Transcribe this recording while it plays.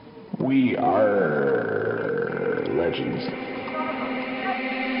We are legends.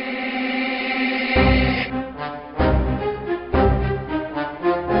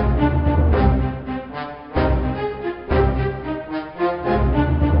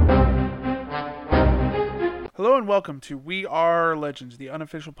 Hello and welcome to We Are Legends, the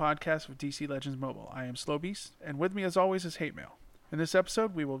unofficial podcast of DC Legends Mobile. I am Slowbeast, and with me as always is Hate Mail. In this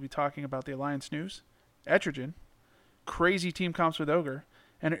episode, we will be talking about the Alliance news, Etrigan, crazy team comps with Ogre,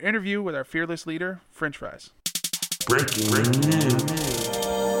 and an interview with our fearless leader, French Fries. Breaking news.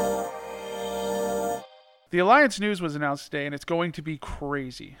 The Alliance news was announced today, and it's going to be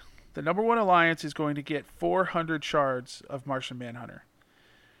crazy. The number one Alliance is going to get 400 shards of Martian Manhunter.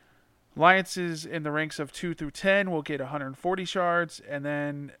 Alliances in the ranks of 2 through 10 will get 140 shards, and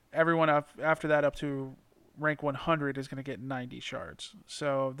then everyone after that up to rank 100 is going to get 90 shards.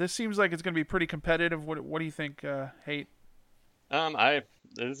 So this seems like it's going to be pretty competitive. What do you think, Hate?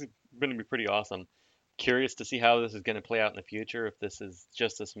 This is going to be pretty awesome. Curious to see how this is going to play out in the future. If this is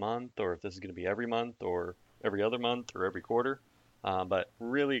just this month, or if this is going to be every month, or every other month, or every quarter. But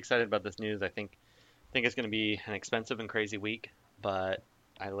really excited about this news. I think it's going to be an expensive and crazy week, but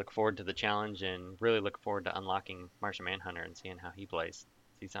I look forward to the challenge and really look forward to unlocking Martian Manhunter and seeing how he plays.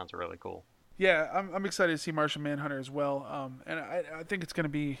 He sounds really cool. Yeah, I'm excited to see Martian Manhunter as well. And I think this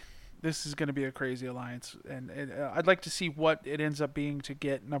is going to be a crazy alliance. And I'd like to see what it ends up being to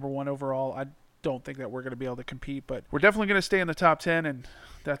get number one overall. I don't think that we're going to be able to compete, but we're definitely going to stay in the top 10, and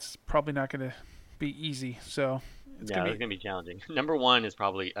that's probably not going to be easy. So it's going to be challenging. Number one is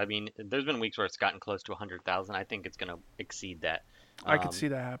probably, there's been weeks where it's gotten close to 100,000. I think it's going to exceed that. I could see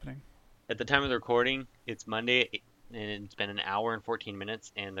that happening. At the time of the recording, it's Monday, and it's been an hour and 14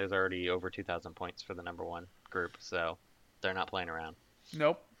 minutes, and there's already over 2,000 points for the number one group, so they're not playing around.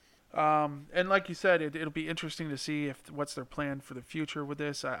 Nope. And like you said, it'll be interesting to see what's their plan for the future with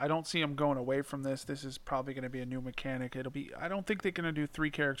this. I don't see them going away from this. This is probably going to be a new mechanic. I don't think they're going to do 3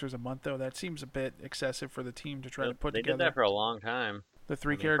 characters a month, though. That seems a bit excessive for the team to try to put together. They did that for a long time. The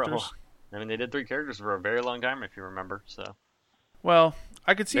 3 characters? They did 3 characters for a very long time, if you remember, so... Well,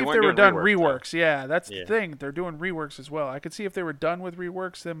 I could see if they were done reworks. Yeah, that's the thing. They're doing reworks as well. I could see if they were done with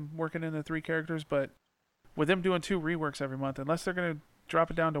reworks, them working in the 3 characters, but with them doing 2 reworks every month, unless they're going to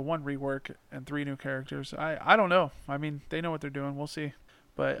drop it down to 1 rework and 3 new characters, I don't know. I mean, they know what they're doing. We'll see.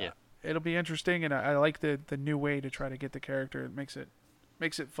 But it'll be interesting, and I like the new way to try to get the character. It makes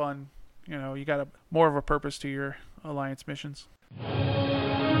it fun. You know, you got more of a purpose to your Alliance missions.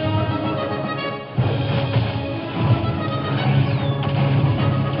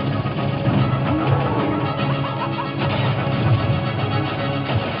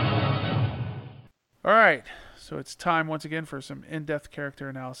 All right, so it's time once again for some in-depth character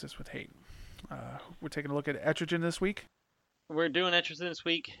analysis with Hate. We're taking a look at Etrigan this week. We're doing Etrigan this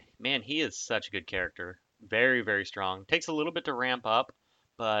week. Man, he is such a good character. Very, very strong. Takes a little bit to ramp up,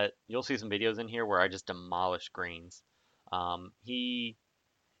 but you'll see some videos in here where I just demolish greens. And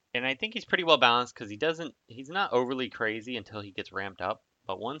I think he's pretty well balanced because he's not overly crazy until he gets ramped up.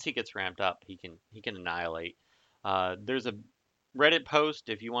 But once he gets ramped up, he can annihilate. There's a Reddit post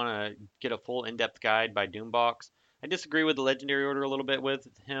if you want to get a full in-depth guide by Doombox. I disagree with the Legendary Order a little bit with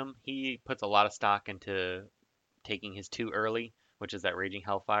him. He puts a lot of stock into taking his 2 early, which is that Raging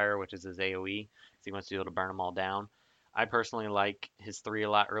Hellfire, which is his AoE, because he wants to be able to burn them all down. I personally like his 3 a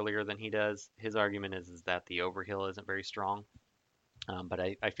lot earlier than he does. His argument is that the overheal isn't very strong, but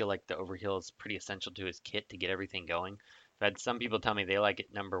I feel like the overheal is pretty essential to his kit to get everything going. I've had some people tell me they like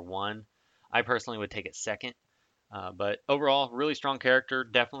it number 1. I personally would take it second. But overall, really strong character.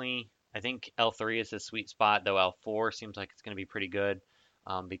 Definitely, I think L3 is his sweet spot, though L4 seems like it's going to be pretty good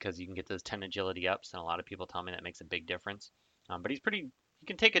because you can get those 10 agility ups, and a lot of people tell me that makes a big difference. But he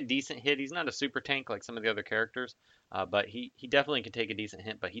can take a decent hit. He's not a super tank like some of the other characters, but he definitely can take a decent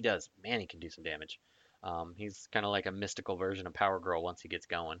hit, but he can do some damage. He's kind of like a mystical version of Power Girl once he gets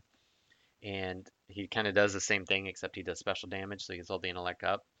going. And he kind of does the same thing, except he does special damage, so he gets all the intellect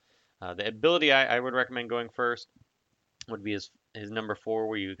up. The ability I would recommend going first would be his number 4,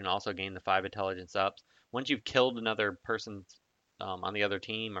 where you can also gain the 5 intelligence ups. Once you've killed another person on the other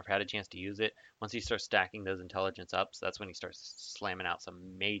team or had a chance to use it, once he starts stacking those intelligence ups, that's when he starts slamming out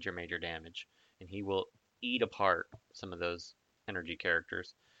some major, major damage. And he will eat apart some of those energy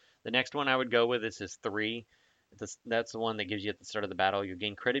characters. The next one I would go with is his 3. That's the one that gives you at the start of the battle. You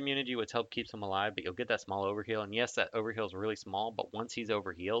gain crit immunity, which helps keeps him alive, but you'll get that small overheal. And yes, that overheal is really small, but once he's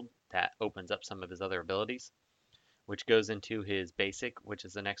overhealed, that opens up some of his other abilities, which goes into his basic, which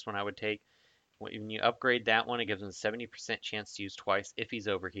is the next one I would take. When you upgrade that one, it gives him a 70% chance to use twice if he's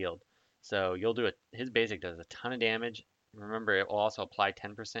overhealed. So you'll do it. His basic does a ton of damage, Remember, it will also apply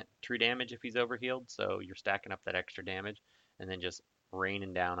 10% true damage if he's overhealed, so you're stacking up that extra damage and then just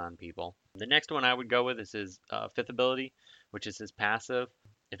raining down on people. The next one I would go with is his fifth ability, which is his passive.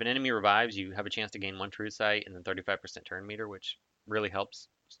 If an enemy revives, you have a chance to gain 1 true sight and then 35% turn meter, which really helps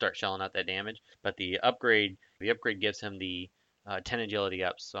start shelling out that damage. But the upgrade gives him the 10 agility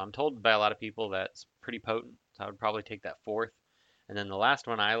ups. So I'm told by a lot of people that's pretty potent. So I would probably take that fourth. And then the last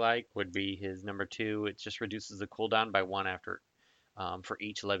one I like would be his number 2. It just reduces the cooldown by 1 after for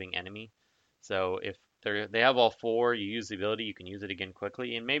each living enemy. So if they have all 4, you use the ability, you can use it again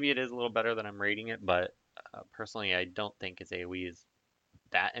quickly. And maybe it is a little better than I'm rating it, but personally, I don't think his AoE is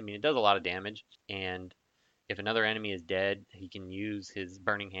that. I mean, it does a lot of damage, and if another enemy is dead, he can use his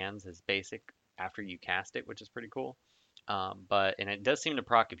Burning Hands as basic after you cast it, which is pretty cool. And it does seem to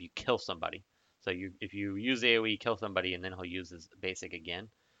proc if you kill somebody. So if you use AoE, kill somebody, and then he'll use his basic again.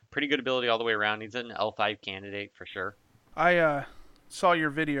 Pretty good ability all the way around. He's an L5 candidate for sure. I saw your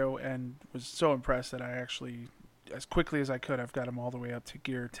video and was so impressed that I actually, as quickly as I could, I've got him all the way up to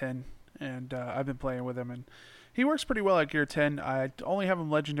gear 10, and I've been playing with him, and he works pretty well at gear 10. I only have him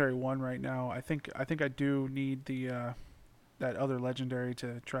legendary 1 right now. I think I do need the that other legendary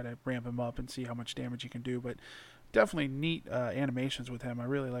to try to ramp him up and see how much damage he can do, but definitely neat animations with him. I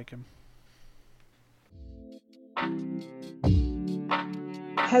really like him.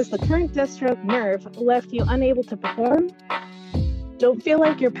 Has the current Deathstroke nerf left you unable to perform? Don't feel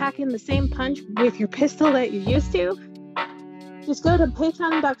like you're packing the same punch with your pistol that you used to? Just go to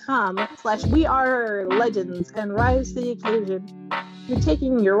patreon.com/wearelegends and rise to the occasion. You're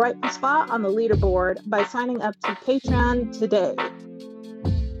taking your rightful spot on the leaderboard by signing up to Patreon today.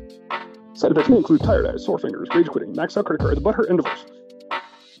 Side effects may include tired eyes, sore fingers, rage quitting, max out credit cards, butthurt, and divorce.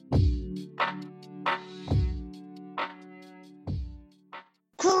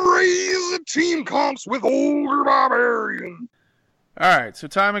 Crazy team comps with Ogre Barbarian. All right, so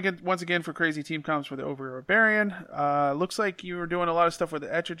time once again for crazy team comps with Ogre Barbarian. Looks like you were doing a lot of stuff with the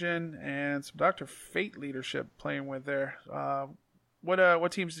Etrigan and some Dr. Fate leadership playing with there.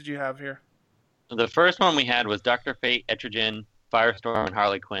 What teams did you have here? The first one we had was Dr. Fate, Etrigan, Firestorm, and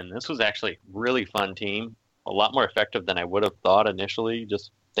Harley Quinn. This was actually a really fun team. A lot more effective than I would have thought initially, just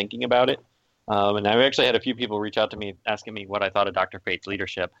thinking about it. And I actually had a few people reach out to me asking me what I thought of Dr. Fate's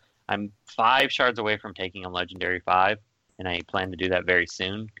leadership. I'm 5 shards away from taking him Legendary 5, and I plan to do that very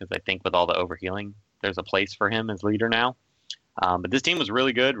soon because I think with all the overhealing, there's a place for him as leader now. But this team was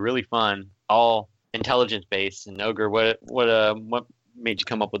really good, really fun, all intelligence-based. And Ogre, what made you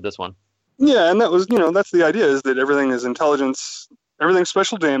come up with this one? Yeah, and that was, that's the idea, is that everything is intelligence, everything's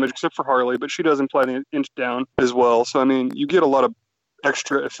special damage except for Harley, but she does imply the inch down as well. So, I mean, you get a lot of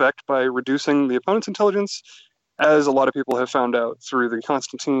extra effect by reducing the opponent's intelligence, as a lot of people have found out through the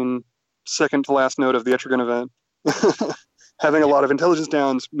Constantine second to last note of the Etrigan event. Having a lot of intelligence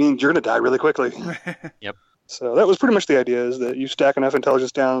downs means you're going to die really quickly. Yep. So that was pretty much the idea, is that you stack enough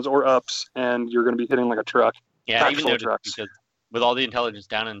intelligence downs or ups, and you're going to be hitting like a truck. Yeah, I even noticed because with all the intelligence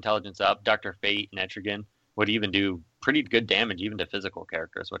down and intelligence up, Dr. Fate and Etrigan would even do pretty good damage even to physical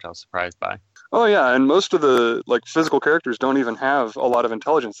characters, which I was surprised by. Oh yeah, and most of the physical characters don't even have a lot of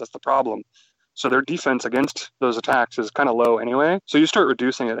intelligence. That's the problem. So their defense against those attacks is kind of low anyway. So you start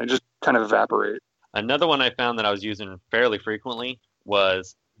reducing it and just kind of evaporate. Another one I found that I was using fairly frequently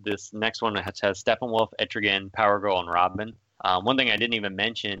was this next one that has Steppenwolf, Etrigan, Power Girl, and Robin. One thing I didn't even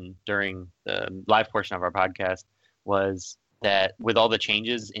mention during the live portion of our podcast was that with all the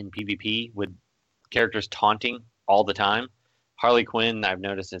changes in PvP, with characters taunting all the time, Harley Quinn, I've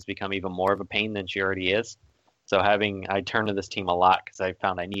noticed, has become even more of a pain than she already is. So I turned to this team a lot because I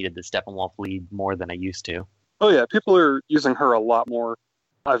found I needed the Steppenwolf lead more than I used to. Oh yeah, people are using her a lot more,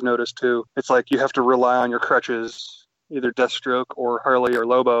 I've noticed too. It's like you have to rely on your crutches, either Deathstroke or Harley or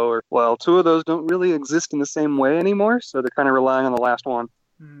Lobo, or, 2 of those don't really exist in the same way anymore, so they're kind of relying on the last one.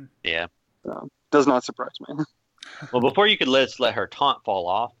 Yeah. So, does not surprise me. Well, before you could let her taunt fall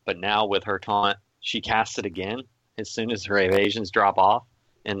off, but now with her taunt, she casts it again as soon as her evasions drop off,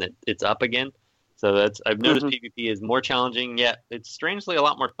 and it's up again. So I've noticed PvP is more challenging, yet it's strangely a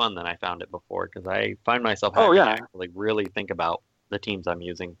lot more fun than I found it before, because I find myself having to actually really think about the teams I'm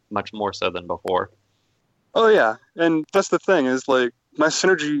using much more so than before. Oh yeah, and that's the thing, is my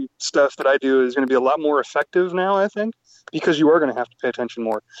synergy stuff that I do is going to be a lot more effective now, I think, because you are going to have to pay attention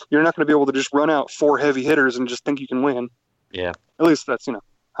more. You're not going to be able to just run out 4 heavy hitters and just think you can win. Yeah. At least that's,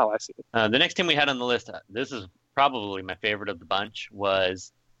 how I see it. The next team we had on the list, this is probably my favorite of the bunch,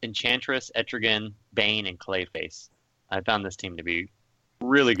 was Enchantress, Etrigan, Bane, and Clayface. I found this team to be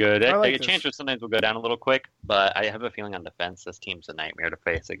really good. Enchantress sometimes will go down a little quick, but I have a feeling on defense this team's a nightmare to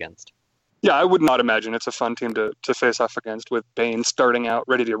face against. Yeah, I would not imagine it's a fun team to face off against with Bane starting out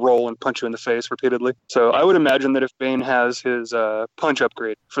ready to roll and punch you in the face repeatedly. So I would imagine that if Bane has his punch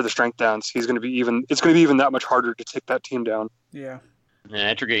upgrade for the strength downs, it's going to be even that much harder to take that team down. Yeah. And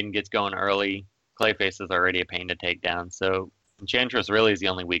Etrigan gets going early. Clayface is already a pain to take down. So Enchantress really is the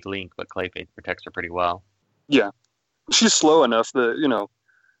only weak link, but Clayface protects her pretty well. Yeah. She's slow enough that,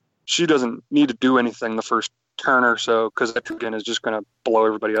 she doesn't need to do anything the first turn or so because Etrigan is just going to blow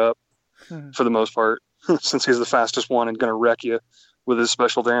everybody up. For the most part, since he's the fastest one and going to wreck you with his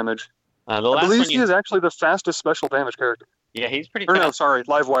special damage. The last I believe one he is actually the fastest special damage character. Yeah, he's pretty Or fast. no, sorry,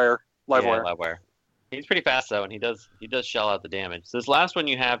 Livewire. Livewire. He's pretty fast, though, and he does shell out the damage. So this last one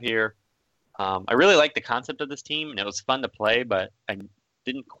you have here, I really like the concept of this team, and it was fun to play, but I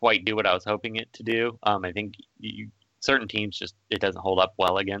didn't quite do what I was hoping it to do. I think certain teams it doesn't hold up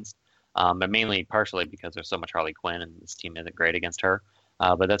well against, but mainly partially because there's so much Harley Quinn, and this team isn't great against her.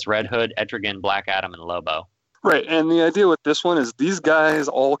 But that's Red Hood, Etrigan, Black Adam, and Lobo. Right, and the idea with this one is these guys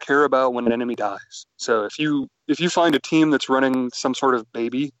all care about when an enemy dies. So if you find a team that's running some sort of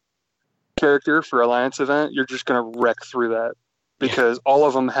baby character for Alliance event, you're just going to wreck through that because all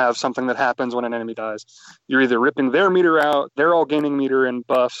of them have something that happens when an enemy dies. You're either ripping their meter out, they're all gaining meter and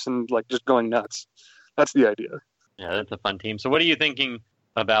buffs and just going nuts. That's the idea. Yeah, that's a fun team. So what are you thinking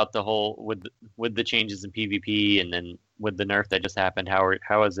about the whole with the changes in PvP and then with the nerf that just happened?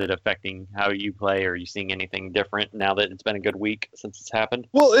 How is it affecting how you play? Are you seeing anything different now that it's been a good week since it's happened?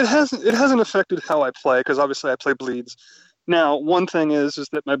 Well, it hasn't affected how I play because obviously I play bleeds. Now, one thing is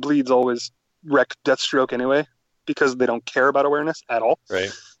that my bleeds always wreck Deathstroke anyway because they don't care about awareness at all.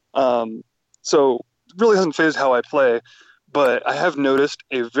 Right. So it really hasn't phased how I play, but I have noticed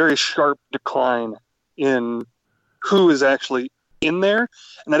a very sharp decline in who is actually in there,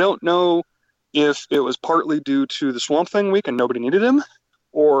 and I don't know if it was partly due to the Swamp Thing week and nobody needed him,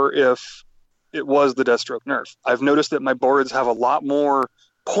 or if it was the Deathstroke nerf. I've noticed that my boards have a lot more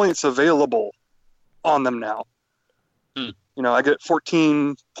points available on them now. I get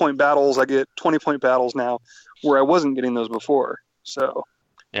 14-point battles, I get 20-point battles now, where I wasn't getting those before. So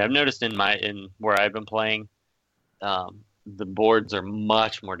yeah, I've noticed in where I've been playing, the boards are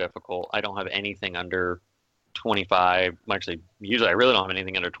much more difficult. I don't have anything under 25. Actually, usually I really don't have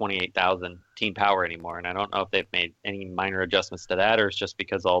anything under 28,000 team power anymore, and I don't know if they've made any minor adjustments to that, or it's just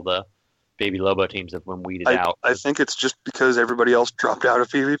because all the Baby Lobo teams have been weeded out. I think it's just because everybody else dropped out of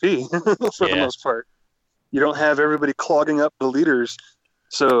PvP for the most part. You don't have everybody clogging up the leaders,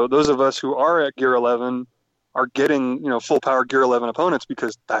 so those of us who are at Gear 11 are getting full power Gear 11 opponents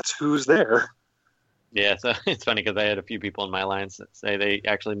because that's who's there. Yeah, so it's funny because I had a few people in my alliance that say they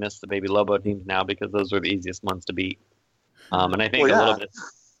actually miss the Baby Lobo teams now because those were the easiest ones to beat. And I think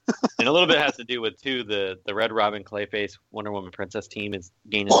a little bit has to do with too the Red Robin, Clayface, Wonder Woman, Princess team is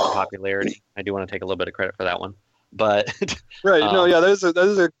gaining some popularity. I do want to take a little bit of credit for that one, but right, that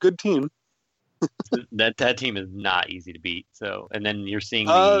is a good team. that team is not easy to beat. So, and then you're seeing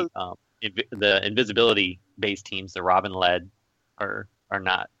the invisibility based teams, the Robin led, are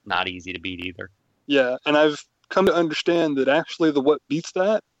not easy to beat either. Yeah, and I've come to understand that actually what beats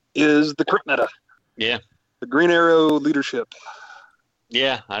that is the crit meta. Yeah. The Green Arrow leadership.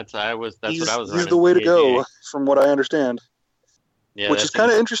 Yeah, that's what I was He's running. the way to go, from what I understand. Yeah, which is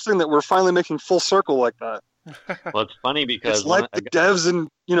kind of interesting that we're finally making full circle like that. Well, it's funny because it's like the devs and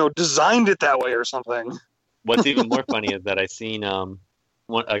designed it that way or something. What's even more funny is that I seen a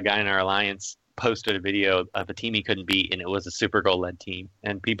guy in our alliance posted a video of a team he couldn't beat, and it was a Supergirl led team.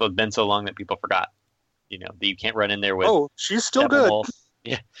 And people have been so long that people forgot, that you can't run in there with. Oh, she's still good. Wolf.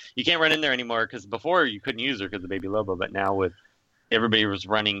 Yeah, you can't run in there anymore because before you couldn't use her because of Baby Lobo, but now with everybody was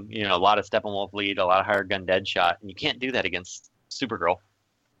running, a lot of Steppenwolf lead, a lot of higher gun Deadshot, and you can't do that against Supergirl.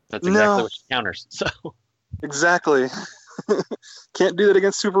 That's exactly what she counters. So exactly. Can't do that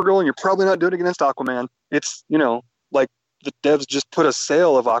against Supergirl, and you're probably not doing it against Aquaman. It's like the devs just put a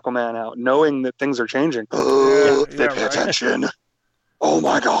sale of Aquaman out, knowing that things are changing. They pay attention. Oh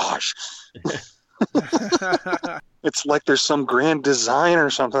my gosh. It's like there's some grand design or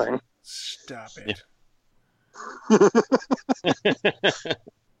something. Stop it.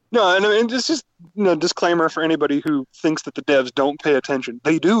 No, and I mean, it's just disclaimer for anybody who thinks that the devs don't pay attention.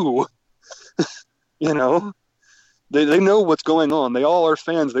 They do. They know what's going on. They all are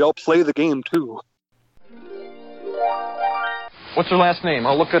fans. They all play the game too. What's her last name?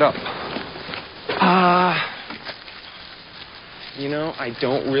 I'll look it up. I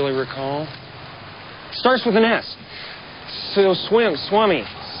don't really recall. Starts with an S. So Swummy,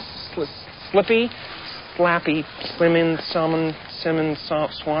 Slippy, Slappy, Slimmin, Summon, Simmons,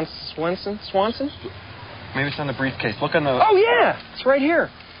 Swanson? Maybe it's on the briefcase. Look on the... Oh, yeah! It's right here.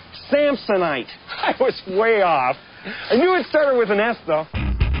 Samsonite. I was way off. I knew it started with an S, though.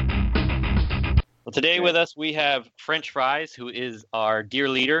 Well, today with us we have French Fries, who is our dear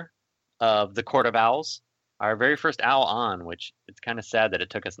leader of the Court of Owls. Our very first owl on, which it's kind of sad that it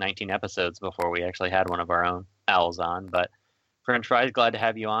took us 19 episodes before we actually had one of our own owls on. But French Fries, glad to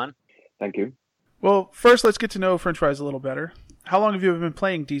have you on. Thank you. Well, first let's get to know French Fries a little better. How long have you been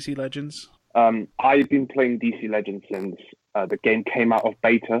playing DC Legends? I've been playing DC Legends since the game came out of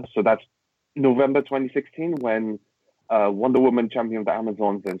beta, so that's November 2016 when Wonder Woman, Champion of the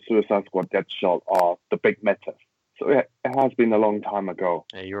Amazons, and Suicide Squad Deadshot are the big meta. So it has been a long time ago.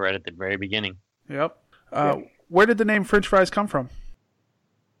 Yeah, you were right at the very beginning. Yep. Where did the name French Fries come from?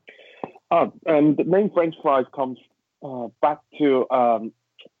 The name French Fries comes back to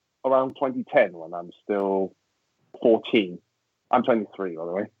around 2010 when I'm still 14. I'm 23, by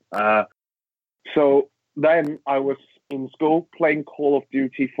the way. So then I was in school playing Call of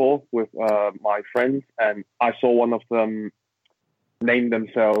Duty 4 with my friends, and I saw one of them name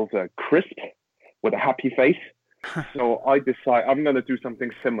themselves Crisp with a happy face. So I decided I'm going to do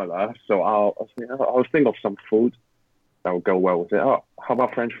something similar. So I'll think of some food that will go well with it. Oh, how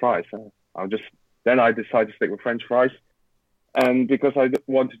about French fries? Then I decided to stick with French fries. And because I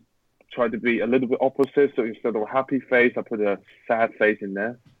want to try to be a little bit opposite, so instead of a happy face, I put a sad face in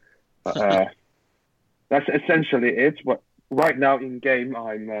there. That's essentially it. But right now in game,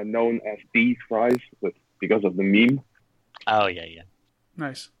 I'm known as D Fries because of the meme. Oh, yeah.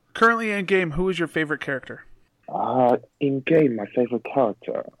 Nice. Currently in game, who is your favorite character? In game, my favorite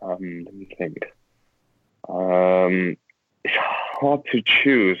character. Let me think. It's hard to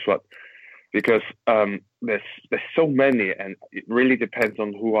choose, but because there's so many, and it really depends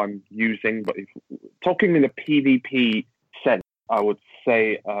on who I'm using. But if talking in a PvP sense, I would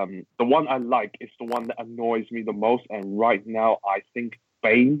say the one I like is the one that annoys me the most. And right now, I think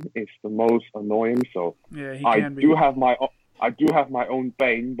Bane is the most annoying. So yeah, I do have my own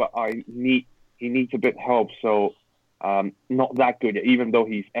Bane, but he needs a bit help. So not that good. Even though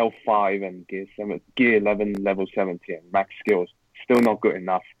he's L5 and gear 11, level 70, and max skills, still not good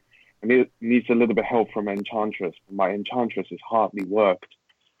enough. And it needs a little bit help from Enchantress. My Enchantress is hardly worked,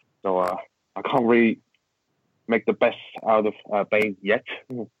 so I can't really make the best out of Bane yet.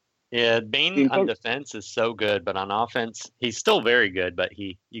 Yeah, Bane on defense is so good, but on offense, he's still very good, but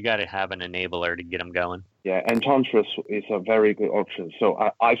you got to have an enabler to get him going. Yeah, Enchantress is a very good option.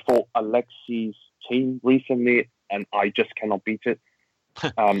 So I fought Alexi's team recently, and I just cannot beat it.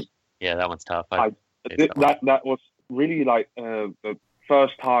 Yeah, that one's tough. That was really like the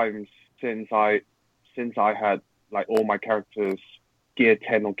first time since I had like all my characters gear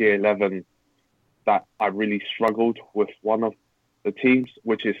 10 or gear 11 that I really struggled with one of the teams,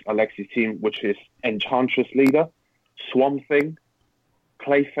 which is Alexi's team, which is Enchantress leader, Swamp Thing,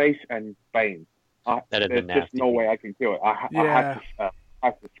 Clayface, and Bane. There's just no way I can kill it. I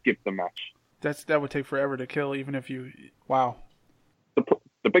have to skip the match. That would take forever to kill, even if you. Wow.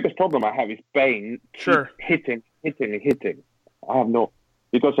 The biggest problem I have is Bane hitting. I have no,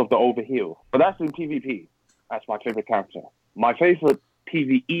 because of the overheal. But that's in PvP. That's my favorite character. My favorite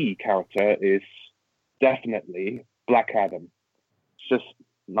PvE character is definitely Black Adam. It's just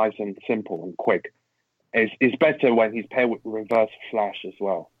nice and simple and quick. It's better when he's paired with Reverse Flash as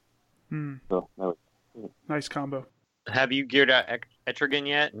well. So, nice combo. Have you geared out Etrigan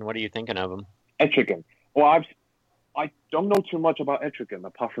yet? And what are you thinking of him? Etrigan. Well, I don't know too much about Etrigan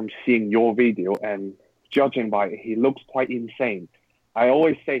apart from seeing your video, and judging by it, he looks quite insane. I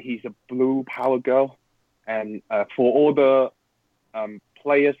always say he's a blue power girl, and for all the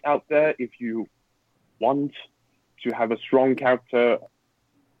players out there, if you want to have a strong character,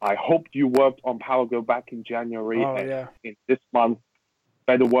 I hope you worked on Power Girl back in January. In this month,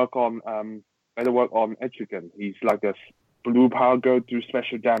 better work on Etrigan. He's like a blue Power Girl, do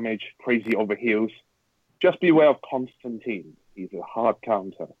special damage, crazy overheals. Just beware of Constantine. He's a hard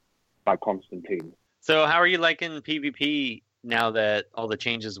counter by Constantine. So how are you liking PvP now that all the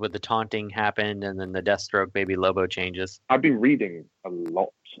changes with the taunting happened and then the Deathstroke Baby Lobo changes? I've been reading a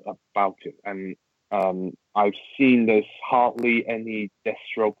lot about it, and I've seen there's hardly any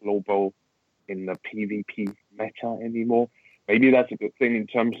Deathstroke Lobo in the PvP meta anymore. Maybe that's a good thing in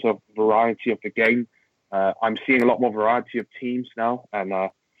terms of variety of the game. I'm seeing a lot more variety of teams now, and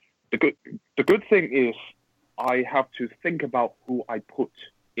the good thing is I have to think about who I put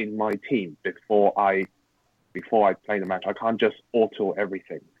in my team before I play the match. I can't just auto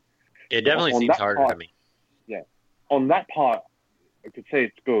everything. It definitely seems harder to me. Yeah, on that part, I could say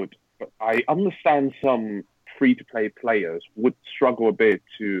it's good, but I understand some free-to-play players would struggle a bit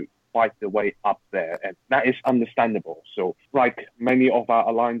to fight their way up there, and that is understandable. So, like many of our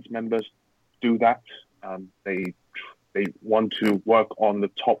alliance members do that, they want to work on the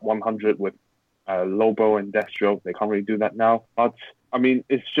top 100 with Lobo and Destro. They can't really do that now, but I mean,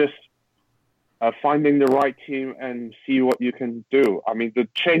 it's just finding the right team and see what you can do. I mean, the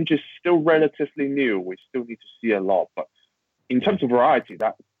change is still relatively new. We still need to see a lot, but in terms of variety,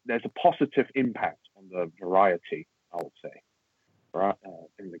 that there's a positive impact on the variety, I would say, right,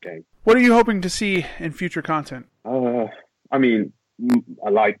 in the game. What are you hoping to see in future content? I mean,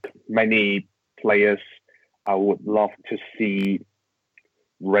 like many players, I would love to see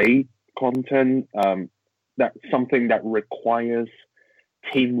raid content. That's something that requires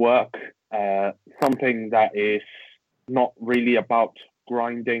teamwork. Something that is not really about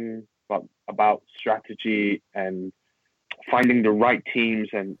grinding, but about strategy and finding the right teams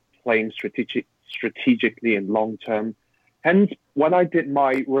and playing strategically and long term. Hence, when I did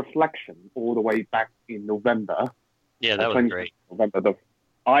my reflection all the way back in November, yeah, that was great. November,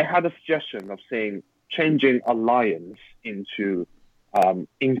 I had a suggestion of saying changing Alliance into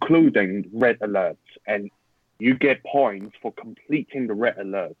including red alerts, and you get points for completing the red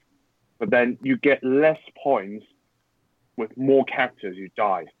alert, but then you get less points with more characters you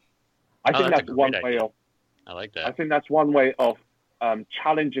die. I think that's one way of. I like that. I think that's one way of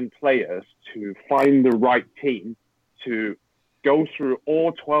challenging players to find the right team to go through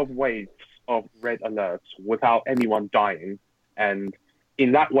all 12 waves of red alerts without anyone dying, and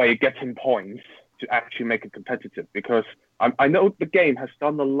in that way getting points to actually make it competitive. Because I know the game has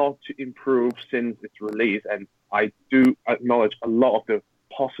done a lot to improve since its release, and I do acknowledge a lot of the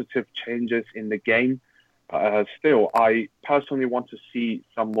positive changes in the game. Still, I personally want to see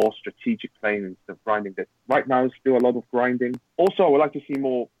some more strategic playing instead of grinding. That right now is still a lot of grinding. Also, I would like to see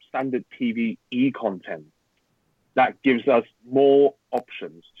more standard PvE content that gives us more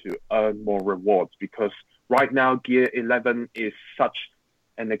options to earn more rewards, because right now Gear 11 is such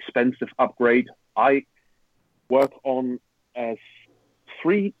an expensive upgrade. I work on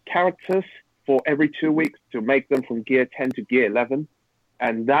 3 characters for every 2 weeks to make them from Gear 10 to Gear 11,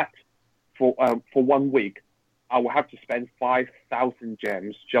 and that for 1 week, I will have to spend 5,000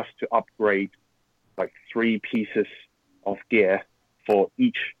 gems just to upgrade like 3 pieces of gear for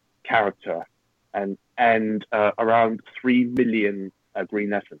each character, and around 3 million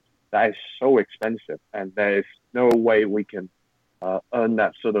green essence. That is so expensive, and there is no way we can earn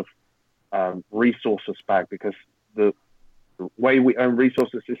that sort of resources back, because the way we earn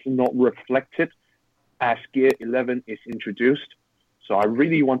resources is not reflected as Gear 11 is introduced. So I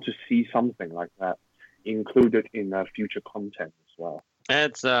really want to see something like that included in future content as well.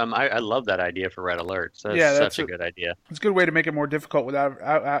 That's I love that idea for red alerts. That's such a good idea. It's a good way to make it more difficult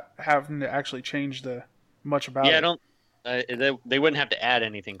without having to actually change much about it. Yeah, I don't. They wouldn't have to add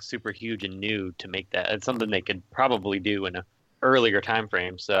anything super huge and new to make that. It's something they could probably do in an earlier time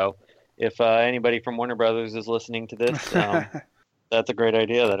frame. So if anybody from Warner Brothers is listening to this, that's a great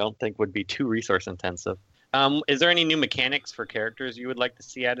idea that I don't think would be too resource intensive. Is there any new mechanics for characters you would like to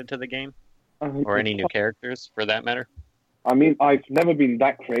see added to the game? Or any new characters, for that matter? I mean, I've never been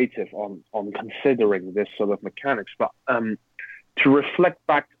that creative on considering this sort of mechanics, but to reflect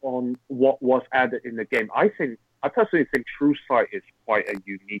back on what was added in the game, I personally think True Sight is quite a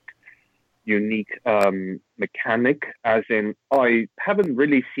unique mechanic, as in I haven't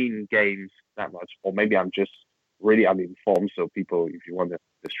really seen games that much, or maybe I'm just really uninformed, so people, if you want to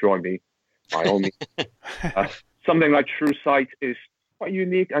destroy me, by all means. Something like True Sight is quite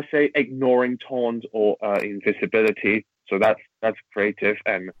unique. I say ignoring taunt or invisibility, so that's creative,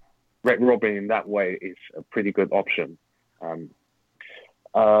 and Red Robin in that way is a pretty good option.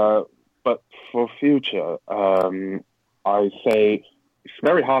 But for future, I say it's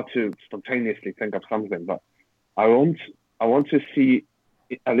very hard to spontaneously think of something, but I want to see,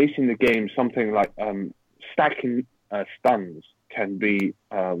 at least in the game, something like stacking stuns can be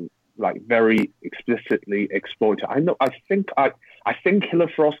like very explicitly exploited. I think Killer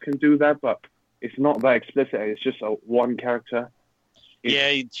Frost can do that, but it's not that explicit. It's just one character.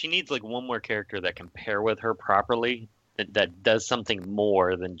 Yeah, she needs like one more character that can pair with her properly, that does something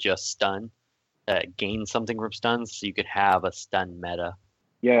more than just stun, gain something from stuns, so you could have a stun meta.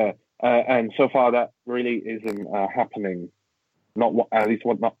 Yeah, and so far that really isn't happening. At least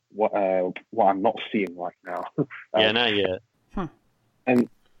what I'm not seeing right now. Yeah, not yet.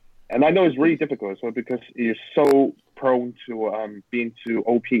 And I know it's really difficult as well, because you're so prone to being too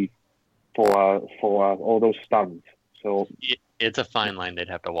OP for all those stuns. So it's a fine line they'd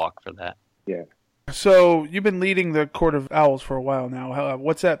have to walk for that. Yeah. So you've been leading the Court of Owls for a while now.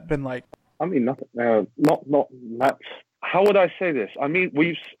 What's that been like? I mean, not that. How would I say this? I mean,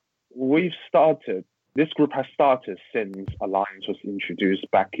 this group has started since Alliance was introduced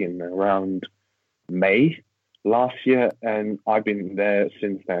back in around May last year, and I've been there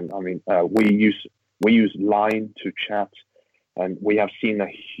since then. I mean, we use Line to chat, and we have seen a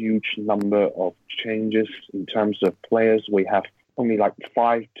huge number of changes in terms of players. We have only like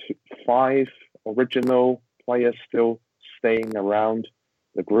five original players still staying around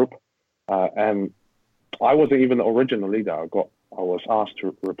the group, and I wasn't even the original leader. I was asked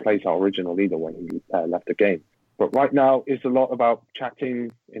to replace our original leader when he left the game. But right now, it's a lot about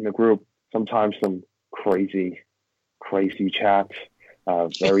chatting in the group. Sometimes some crazy chats.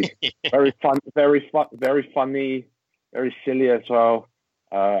 Very fun, very funny, very silly as well.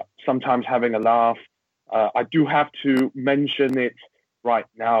 Sometimes having a laugh. I do have to mention it right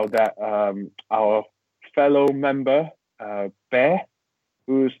now that our fellow member Bear,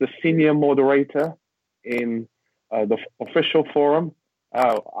 who's the senior moderator in the official forum,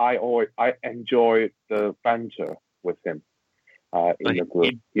 I enjoy the banter with him in the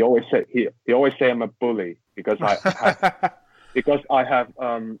group. He always say I'm a bully because because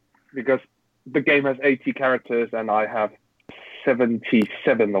the game has 80 characters and I have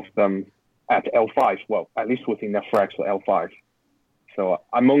 77 of them at L5. Well, at least within their frags for L5. So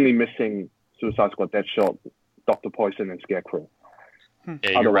I'm only missing Suicide Squad, Deadshot, Dr. Poison, and Scarecrow.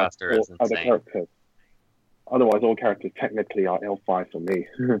 Yeah, your roster is insane. Otherwise, all characters technically are L5 for me.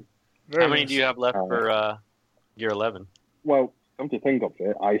 How many do you have left for year 11? Well, come to think of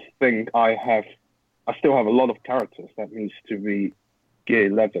it, I think I still have a lot of characters that needs to be Gear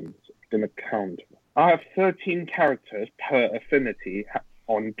 11. So it didn't count. I have 13 characters per affinity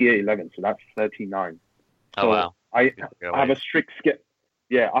on Gear 11, so that's 39. Oh, wow. I have a strict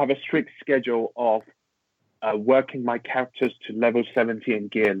schedule of working my characters to level 70 in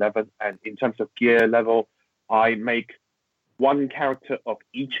Gear 11, and in terms of gear level, I make one character of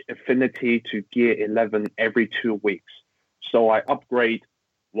each affinity to Gear 11 every 2 weeks. So I upgrade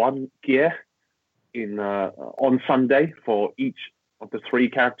one gear on Sunday for each of the 3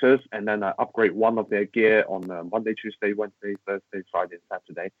 characters, and then I upgrade one of their gear on Monday, Tuesday, Wednesday, Thursday, Friday, and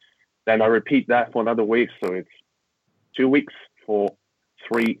Saturday. Then I repeat that for another week, so it's 2 weeks for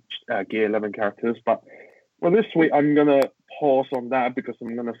 3 Gear 11 characters. But this week I'm gonna pause on that because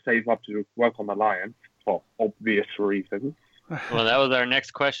I'm gonna save up to work on Alliance for obvious reasons. Well, that was our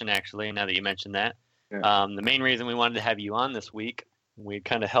next question, actually, now that you mentioned that. Yeah. The main reason we wanted to have you on this week, we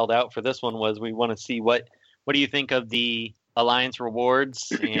kind of held out for this one, was we want to see what do you think of the Alliance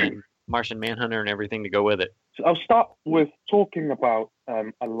rewards and Martian Manhunter and everything to go with it. So I'll start with talking about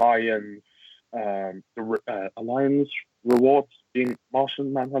Alliance, Alliance rewards in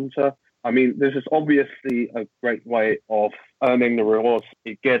Martian Manhunter. I mean, this is obviously a great way of earning the rewards.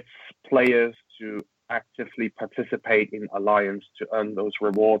 It gets players to actively participate in Alliance to earn those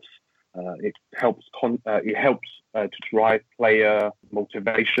rewards. It helps to drive player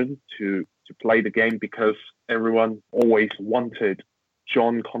motivation to play the game because everyone always wanted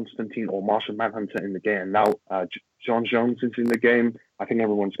John Constantine or Martian Manhunter in the game. Now John Jones is in the game. I think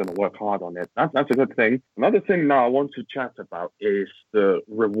everyone's going to work hard on it. That's a good thing. Another thing now I want to chat about is the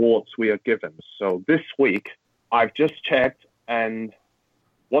rewards we are given. So this week, I've just checked, and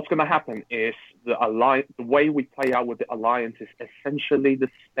what's going to happen is the way we play out with the Alliance is essentially the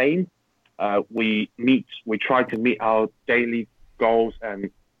same. We try to meet our daily goals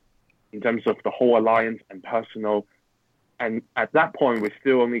and in terms of the whole Alliance and personal. And at that point, we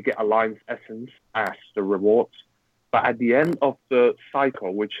still only get Alliance Essence as the rewards. But at the end of the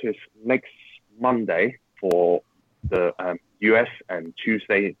cycle, which is next Monday for the US and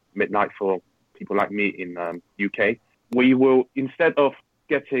Tuesday midnight for people like me in UK, we will, instead of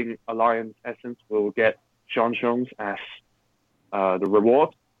getting Alliance Essence, we'll get John Jones as the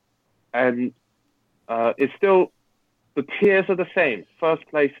reward. And it's still, the tiers are the same. First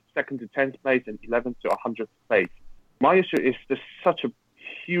place, second to 10th place, and 11th to 100th place. My issue is there's such a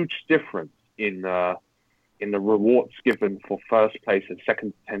huge difference in the rewards given for first place and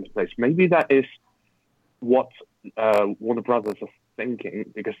second to 10th place. Maybe that is what Warner Brothers are thinking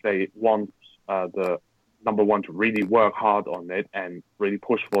because they want the number one to really work hard on it and really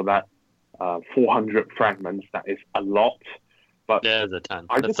push for that 400 fragments. That is a lot. But yeah, it's a ton.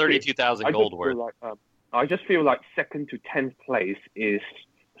 The 32,000 gold worth. I just feel like second to 10th place is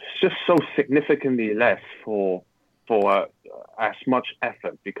just so significantly less for as much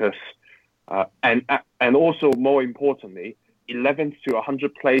effort because and also more importantly, 11th to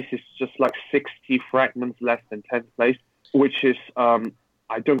 100th place is just like 60 fragments less than 10th place, which is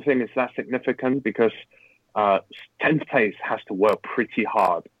I don't think it's that significant because 10th place has to work pretty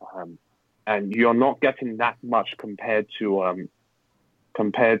hard, and you're not getting that much compared to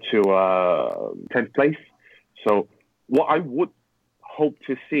compared to 10th place. So what I would hope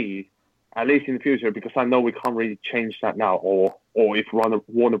to see, at least in the future, because I know we can't really change that now, or if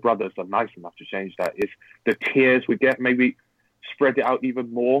Warner Brothers are nice enough to change that, is the tiers we get, maybe spread it out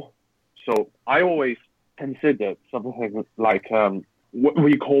even more. So I always consider something like what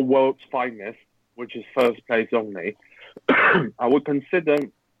we call World's Finest, which is first place only. I would consider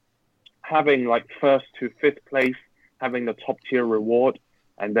having like first to fifth place, having the top tier reward,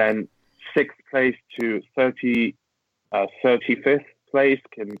 and then sixth place to 35th place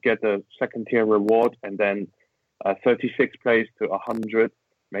can get the second tier reward, and then 36th place to 100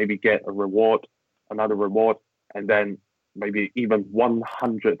 maybe get a reward, another reward, and then maybe even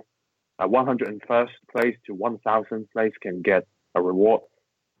 101st place to 1000th place can get a reward.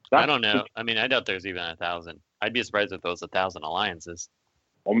 I don't know. I mean, I doubt there's even 1,000. I'd be surprised if there was 1,000 alliances.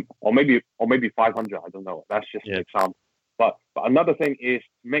 Or maybe 500. I don't know. That's just an example. But another thing is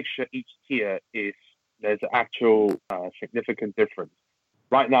make sure each tier there's an actual significant difference.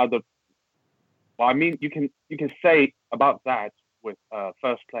 Right now, you can say about that with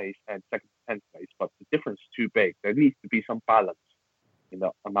first place and second to 10th place, but the difference is too big. There needs to be some balance in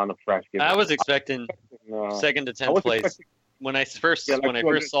the amount of frags given. I was expecting second to 10th place. When I first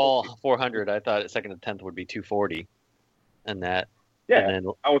saw 400, I thought second to 10th would be 240, and that. Yeah, and then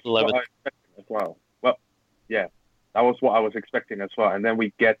that was 11th. What I expected as well. Well, yeah, that was what I was expecting as well. And then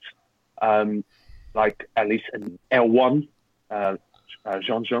we get like at least an L1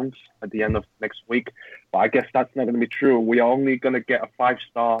 Jean Jones at the end of next week. But I guess that's not going to be true. We are only going to get a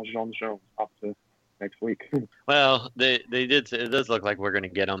 5-star Jean Jones after next week. Well, they did. It does look like we're going to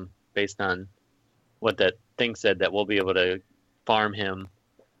get him based on what that thing said, that we'll be able to farm him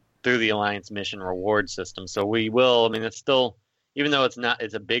through the Alliance mission reward system. So we will. I mean, it's still, even though it's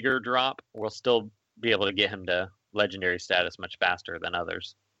a bigger drop, we'll still be able to get him to legendary status much faster than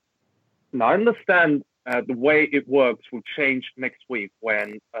others. Now, I understand the way it works will change next week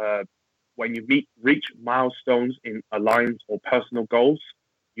when you reach milestones in Alliance or personal goals,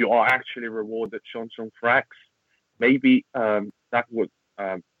 you are actually rewarded Shonshon frags. Maybe that would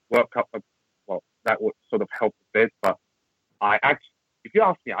work up. Well, that would sort of help a bit. But if you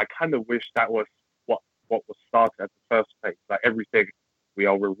ask me, I kind of wish that was what was started at the first place. Like everything we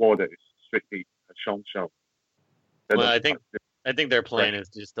are rewarded is strictly Shonshon. Well, I think their plan is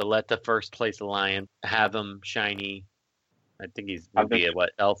just to let the first place Alliance have him shiny. I think would be at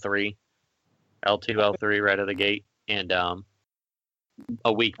L3, L2, L3 right out of the gate, and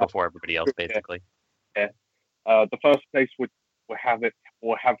a week before everybody else, basically. Yeah. The first place will have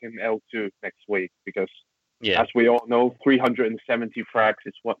him L2 next week because, as we all know, 370 frags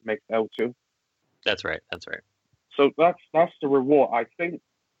is what makes L2. That's right. So that's the reward. I think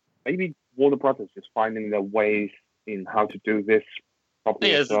maybe Warner Brothers is finding their ways in how to do this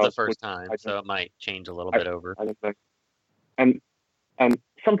properly. Yeah, this is the first time, so it might change a little bit over. I don't think. And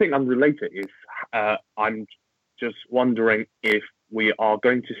something unrelated is I'm just wondering if we are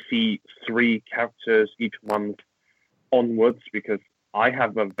going to see 3 characters each month onwards, because I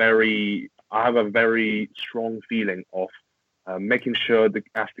have a very strong feeling of making sure that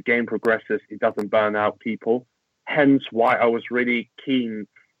as the game progresses, it doesn't burn out people. Hence why I was really keen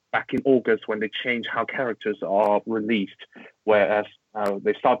back in August when they changed how characters are released, whereas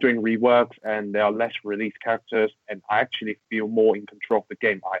they start doing reworks and there are less released characters, and I actually feel more in control of the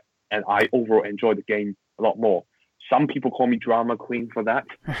game. I overall enjoy the game a lot more. Some people call me drama queen for that,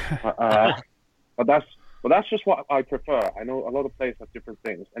 but that's just what I prefer. I know a lot of players have different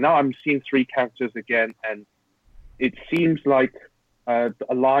things, and now I'm seeing 3 characters again, and it seems like the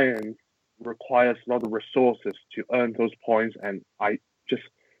Alliance requires a lot of resources to earn those points, and I just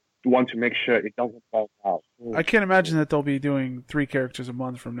want to make sure it doesn't fall out. I can't imagine that they'll be doing 3 characters a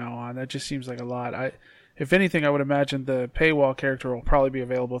month from now on. That just seems like a lot. If anything, I would imagine the paywall character will probably be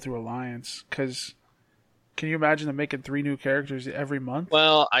available through Alliance, because can you imagine them making 3 new characters every month?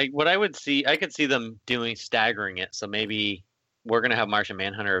 Well, I could see them staggering it. So maybe we're going to have Martian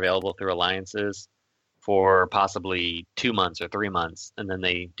Manhunter available through Alliances for possibly 2 months or 3 months, and then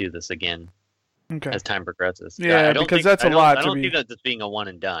they do this again as time progresses. Yeah, because that's a lot. I don't see that as being a one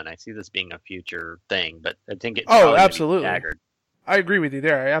and done. I see this being a future thing, but I think it's absolutely staggered. I agree with you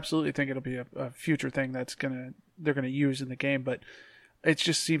there. I absolutely think it'll be a future thing they're gonna use in the game, but it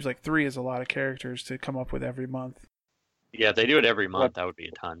just seems like 3 is a lot of characters to come up with every month. Yeah, if they do it every month, that would be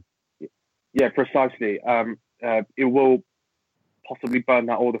a ton. Yeah, precisely. It will possibly burn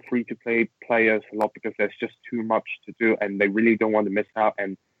out all the free-to-play players a lot because there's just too much to do, and they really don't want to miss out.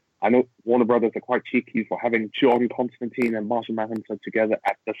 And I know Warner Brothers are quite cheeky for having John Constantine and Martian Manhunter together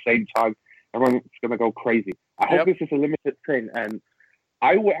at the same time. Everyone's going to go crazy. I hope this is a limited thing, and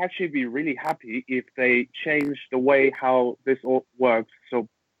I would actually be really happy if they change the way how this all works. So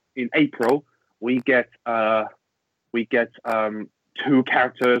in April, we get two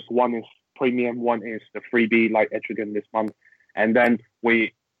characters. One is premium, one is the freebie like Etrigan this month, and then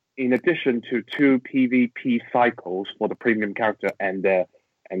we, in addition to 2 PvP cycles for the premium character and the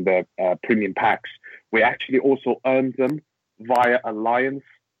premium packs, we actually also earn them via Alliance,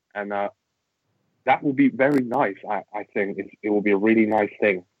 and that would be very nice. I think it will be a really nice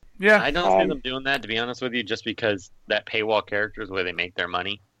thing. Yeah. I don't see them doing that, to be honest with you, just because that paywall character is where they make their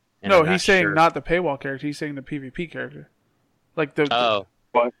money. And No, I'm not he's saying sure. not the paywall character. He's saying the PvP character. Like the. Oh,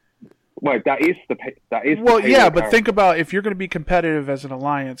 Well, that is the Well, the yeah, paywall but character. think about if you're going to be competitive as an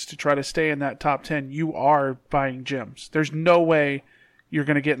alliance to try to stay in that top 10, you are buying gems. There's no way you're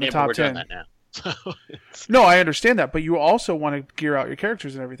going to get in the yeah, but top we're 10. doing that now. So No, I understand that, but you also want to gear out your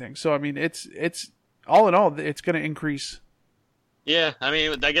characters and everything. So I mean, it's all in all, it's going to increase. yeah, I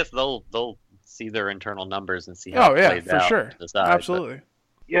mean, I guess they'll see their internal numbers and see how Oh it yeah, plays for out sure, to decide, but- absolutely.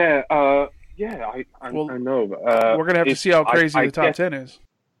 Yeah, I Well, know. But, We're going to have to see how crazy the top 10 is.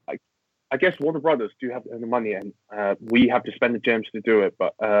 I guess Warner Brothers do have the money, and we have to spend the gems to do it.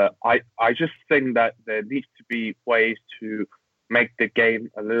 But I just think that there needs to be ways to make the game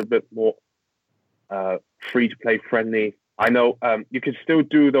a little bit more free-to-play friendly. I know you can still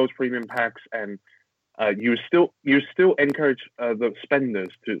do those premium packs, and you still encourage the spenders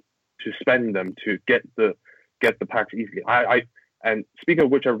to spend them to get the packs easily. And speaking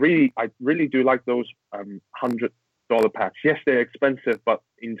of which, I really do like those $100 packs. Yes, they're expensive, but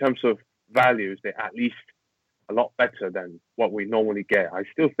in terms of values, they're at least a lot better than what we normally get. I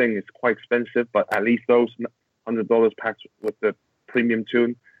still think it's quite expensive, but at least those $100 packs with the premium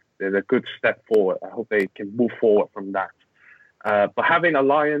tune, they're a good step forward. I hope they can move forward from that. But having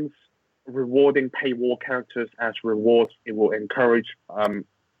Alliance rewarding paywall characters as rewards, it will encourage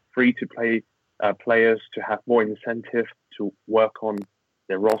free-to-play players to have more incentive to work on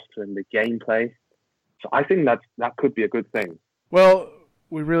their roster and the gameplay. So I think that could be a good thing. Well,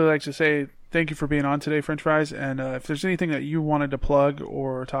 we'd really like to say thank you for being on today, French Fries. And if there's anything that you wanted to plug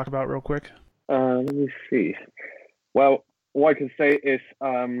or talk about real quick. Let me see. Well, what I can say is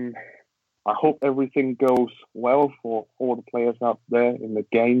I hope everything goes well for all the players out there in the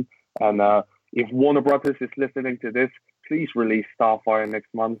game. And if Warner Brothers is listening to this, please release Starfire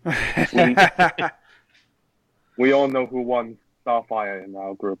next month. We all know who won Starfire in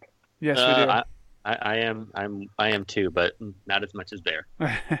our group. Yes, we do. I am too, but not as much as Bear.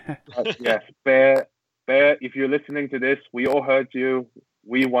 Yes, Bear, if you're listening to this, we all heard you.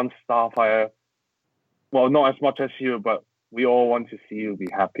 We want Starfire. Well, not as much as you, but we all want to see you be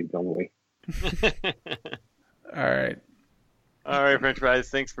happy, don't we? All right. All right, French Fries,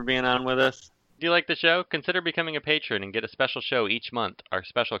 thanks for being on with us. Do you like the show? Consider becoming a patron and get a special show each month, our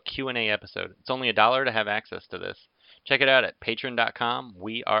special Q&A episode. It's only $1 to have access to this. Check it out at patreon.com.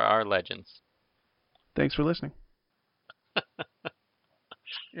 We are our legends. Thanks for listening.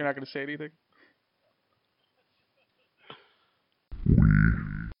 You're not going to say anything? We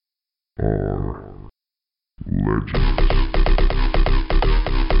are legends.